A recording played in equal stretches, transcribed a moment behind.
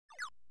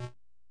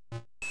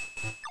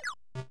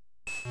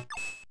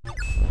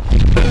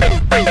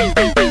Hey,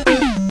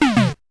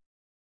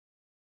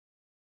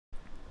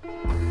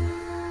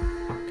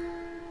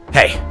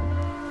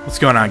 what's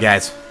going on,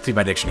 guys? Steve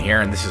My Diction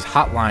here, and this is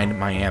Hotline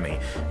Miami.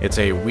 It's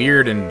a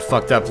weird and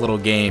fucked up little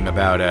game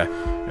about a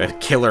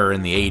killer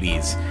in the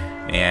 80s,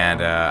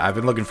 and I've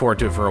been looking forward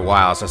to it for a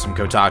while. I saw some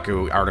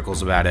Kotaku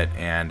articles about it,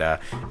 and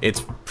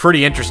it's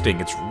pretty interesting.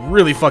 It's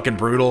really fucking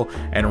brutal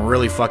and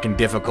really fucking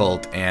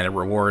difficult, and it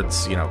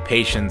rewards, you know,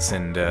 patience,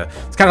 and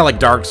it's kind of like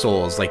Dark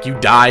Souls. Like, you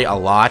die a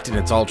lot, and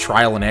it's all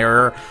trial and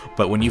error,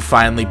 but when you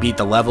finally beat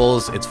the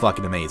levels, it's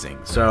fucking amazing.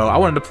 So I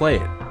wanted to play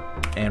it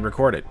and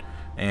record it.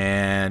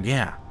 And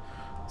yeah,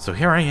 so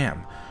here I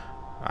am.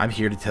 I'm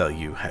here to tell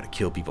you how to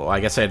kill people. I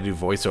guess I had to do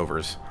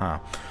voiceovers, huh?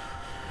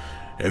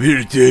 I'm here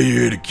to tell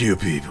you how to kill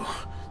people.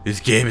 This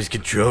game is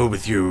controlled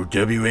with your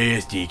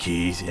WASD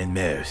keys and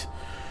mouse.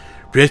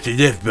 Press the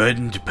left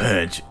button to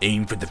punch,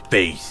 aim for the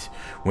face.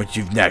 Once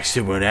you've knocked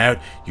someone out,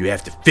 you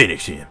have to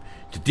finish him.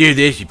 To do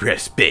this, you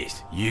press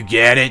space. You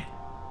got it?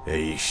 Are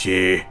you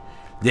sure?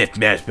 Left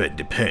mouse button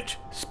to punch,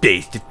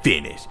 space to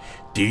finish.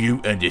 Do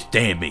you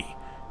understand me?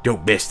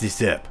 Don't mess this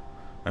up.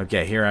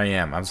 Okay, here I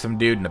am. I'm some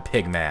dude in a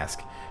pig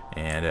mask.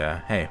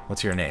 And, hey,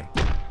 what's your name?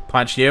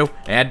 Punch you,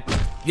 and,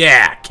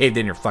 yeah, caved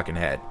in your fucking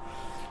head.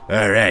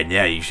 Alright,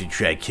 now you should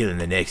try killing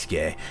the next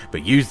guy.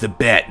 But use the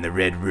bat in the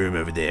red room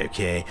over there,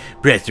 okay?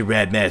 Press the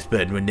right mouse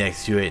button when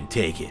next to it and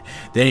take it.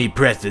 Then you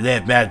press the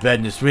left mouse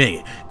button to swing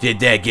it. Did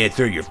that get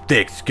through your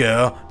thick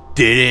skull?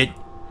 Did it?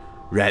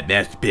 Right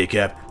mouse to pick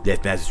up,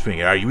 left mouse to swing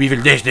it. Are you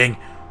even listening?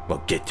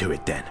 Well, get to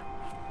it then.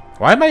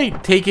 Why am I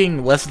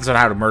taking lessons on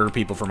how to murder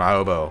people from a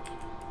hobo?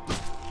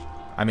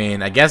 I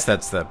mean, I guess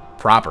that's the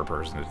proper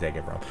person to take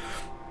it from.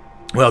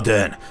 Well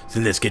done. So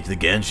let's get to the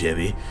gun, shall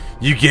we?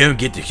 You go and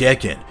get the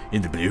shotgun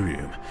in the blue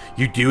room.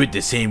 You do it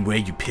the same way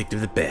you picked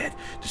up the bat.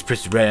 Just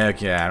press the right.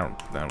 Okay, I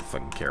don't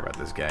fucking care about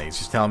this guy. He's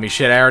just telling me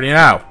shit I already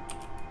know.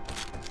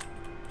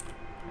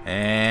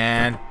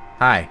 And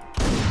hi.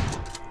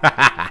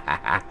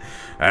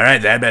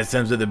 Alright, that about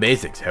sums up the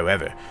basics.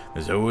 However,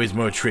 there's always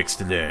more tricks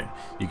to learn.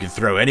 You can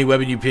throw any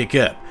weapon you pick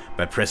up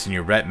by pressing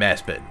your right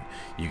mouse button.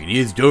 You can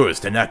use doors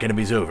to knock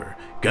enemies over.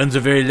 Guns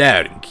are very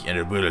loud and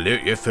it will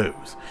alert your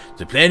foes.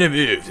 So plan a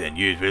move and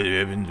use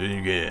weapons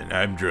again.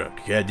 I'm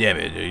drunk. God damn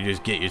it, you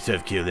just get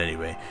yourself killed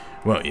anyway,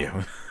 won't you?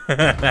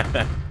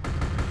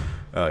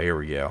 Oh, here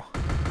we go.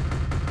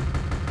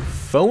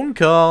 Phone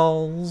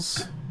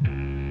calls.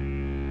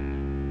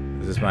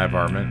 Is this my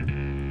apartment?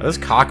 Are those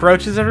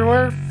cockroaches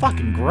everywhere?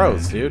 Fucking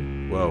gross,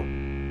 dude. Whoa.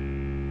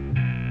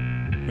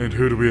 And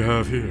who do we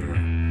have here?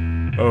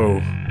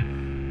 Oh,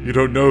 you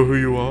don't know who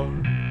you are?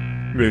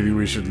 Maybe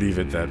we should leave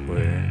it that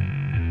way.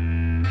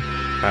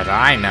 But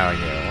I know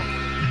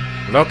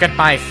you. Look at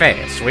my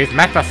face. We've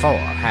met before,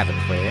 haven't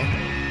we?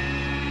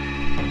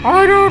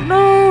 I don't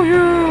know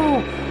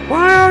you!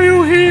 Why are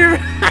you here?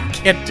 I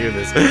can't do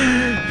this.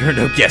 You're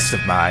no guest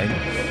of mine.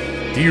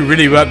 Do you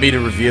really want me to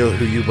reveal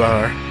who you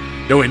are?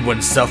 Knowing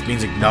oneself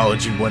means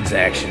acknowledging one's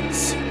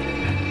actions.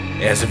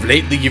 As of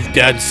lately, you've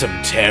done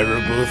some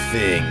terrible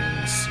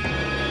things.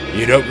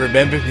 You don't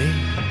remember me?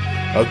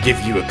 I'll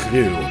give you a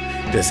clue.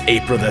 Does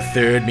April the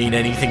 3rd mean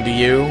anything to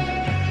you?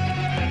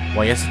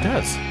 Well, yes it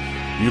does.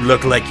 You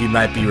look like you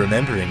might be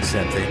remembering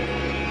something.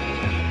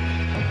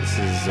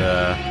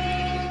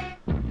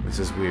 This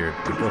is weird.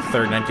 April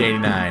 3rd,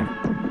 1989.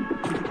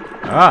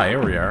 Ah,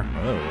 here we are.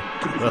 Oh.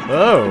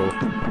 Oh.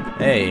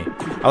 Hey.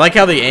 I like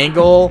how the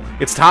angle,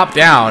 it's top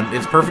down.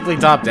 It's perfectly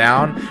top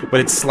down, but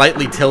it's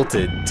slightly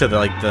tilted to the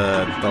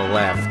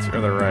left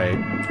or the right.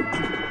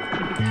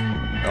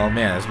 Oh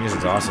man, this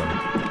music's awesome.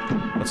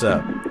 What's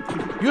up?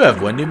 You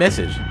have one new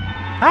message.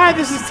 Hi,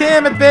 this is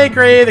Tim at the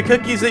bakery. The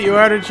cookies that you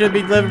ordered should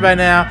be delivered by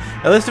now.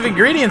 A list of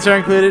ingredients are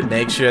included.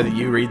 Make sure that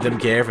you read them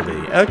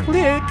carefully. A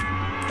click.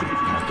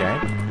 Okay.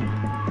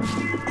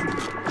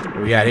 What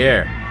do we got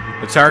here?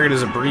 The target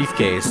is a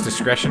briefcase.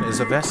 Discretion is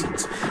of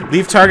essence.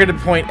 Leave targeted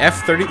point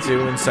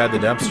F32 inside the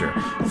dumpster.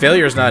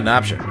 Failure is not an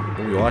option. What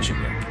are we watching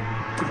here?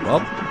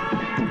 Well,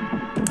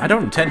 I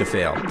don't intend to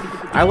fail.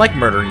 I like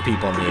murdering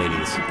people in the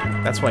 80s.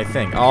 That's my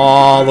thing.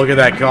 Oh, look at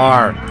that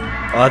car.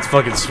 Oh, that's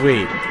fucking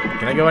sweet.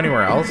 Can I go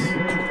anywhere else?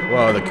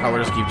 Whoa, the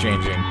colors keep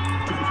changing.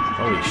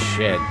 Holy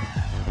shit.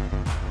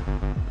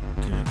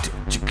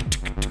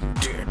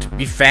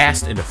 Be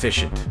fast and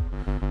efficient.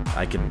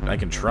 I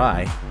can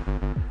try.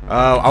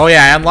 Oh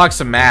yeah, I unlocked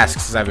some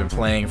masks as I've been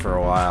playing for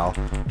a while.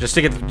 Just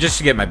to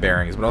get my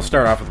bearings, but I'll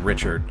start off with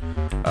Richard.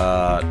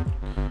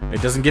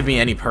 It doesn't give me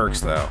any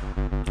perks though.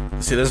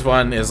 See, this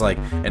one is like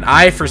an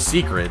eye for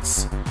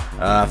secrets,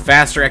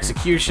 faster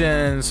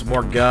executions,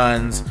 more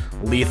guns,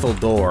 lethal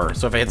door.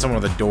 So if I hit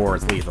someone with a door,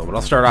 it's lethal. But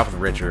I'll start off with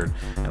Richard,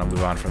 and I'll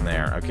move on from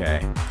there.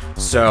 Okay.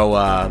 So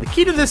the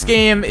key to this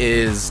game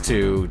is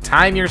to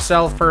time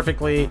yourself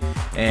perfectly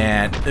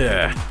and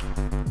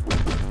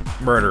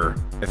murder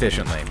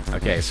efficiently.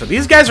 Okay, so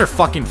these guys are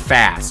fucking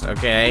fast,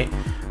 okay?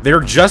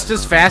 They're just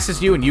as fast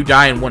as you, and you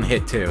die in one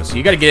hit, too. So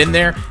you gotta get in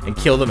there and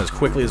kill them as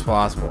quickly as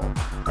possible.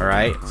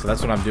 Alright? So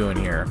that's what I'm doing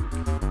here.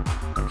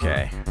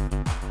 Okay.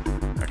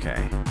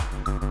 Okay.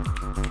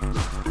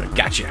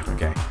 Gotcha.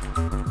 Okay.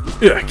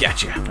 Ugh,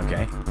 gotcha.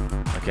 Okay.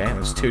 Okay,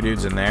 there's 2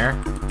 dudes in there.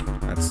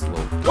 That's a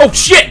little... Oh,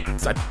 shit!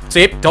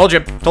 See? Told you.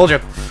 Told you.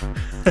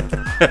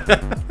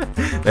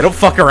 They don't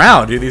fuck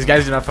around, dude. These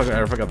guys do not fuck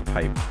up the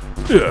pipe.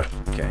 Ugh.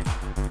 Okay.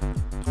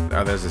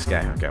 Oh, there's this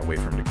guy. Okay, wait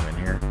for him to come in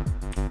here.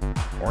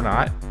 Or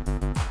not.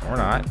 Or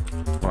not.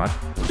 Come on.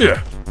 Ugh.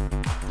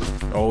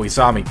 Oh, he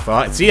saw me.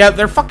 See,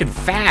 they're fucking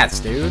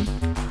fast, dude.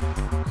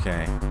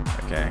 Okay.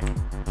 Okay.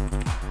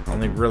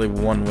 Only really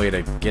one way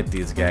to get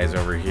these guys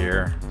over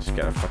here. Just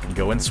gotta fucking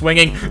go in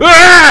swinging.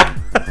 Ah!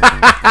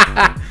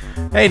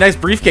 Hey, nice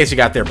briefcase you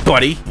got there,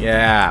 buddy.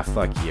 Yeah,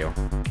 fuck you.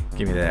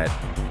 Give me that.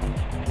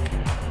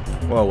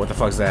 Whoa, what the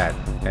fuck's that?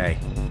 Hey.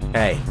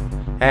 Hey.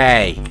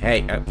 Hey.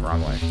 Hey.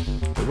 Wrong way.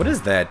 Wait, what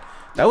is that?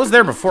 That was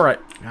there before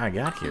I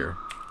got here.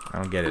 I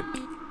don't get it.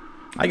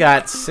 I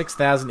got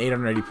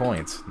 6,880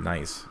 points.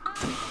 Nice.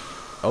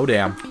 Oh,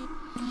 damn.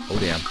 Oh,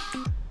 damn.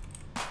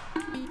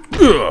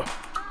 Ugh.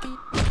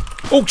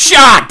 Oh,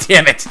 shot!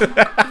 Damn it!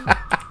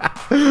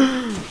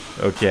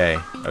 Okay,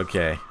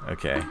 okay,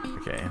 okay,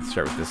 okay. Let's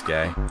start with this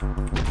guy.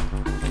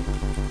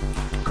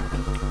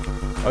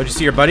 Oh, did you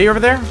see your buddy over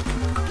there?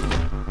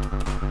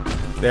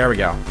 There we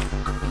go.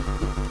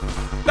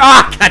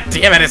 Ah, god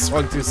damn it, I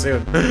swung too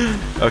soon.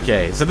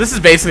 Okay, so this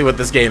is basically what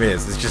this game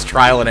is. It's just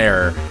trial and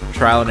error.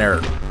 Trial and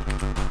error.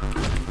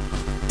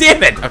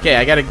 Damn it! Okay,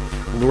 I gotta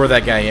lure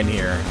that guy in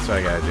here. That's what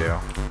I gotta do.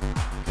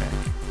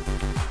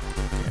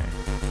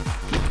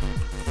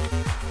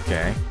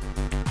 Okay.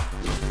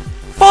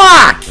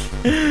 Fuck!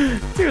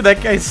 Dude,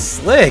 that guy's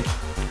slick.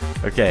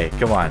 Okay,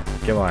 come on.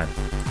 Come on.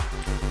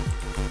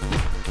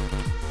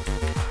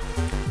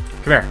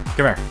 Come here.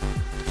 Come here.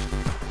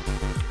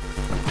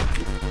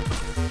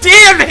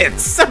 Damn it!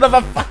 Son of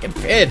a fucking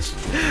bitch!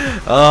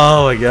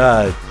 Oh my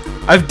god.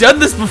 I've done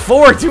this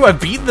before, too.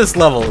 I've beaten this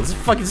level. It's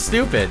fucking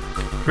stupid.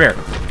 Come here.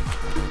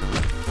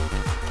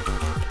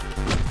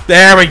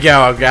 There we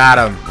go. Got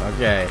him.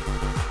 Okay.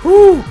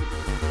 Woo!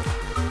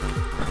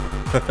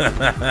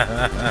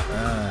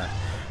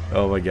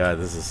 Oh my god,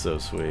 this is so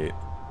sweet.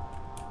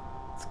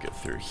 Let's go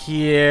through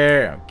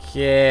here.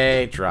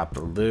 Okay, drop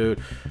the loot.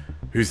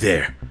 Who's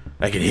there?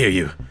 I can hear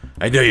you.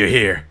 I know you're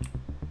here.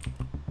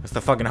 That's the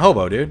fucking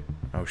hobo, dude.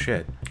 Oh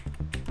shit.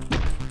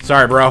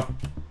 Sorry, bro.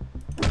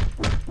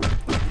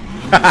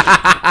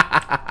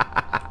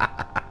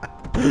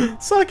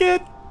 Suck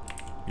it.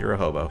 You're a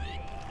hobo.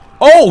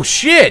 Oh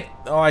shit!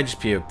 Oh, I just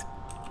puked.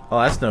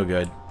 Oh, that's no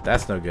good.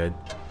 That's no good.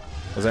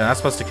 Was I not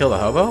supposed to kill the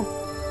hobo?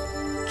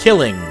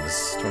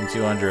 Killings,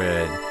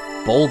 2200.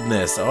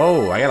 Boldness.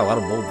 Oh, I got a lot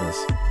of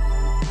boldness.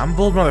 I'm a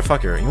bold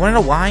motherfucker. You wanna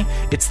know why?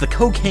 It's the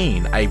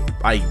cocaine I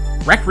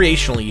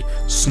recreationally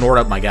snort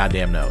up my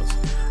goddamn nose.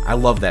 I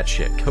love that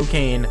shit.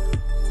 Cocaine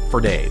for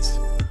days.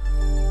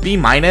 B-.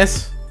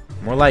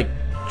 More like,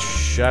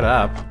 shut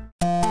up.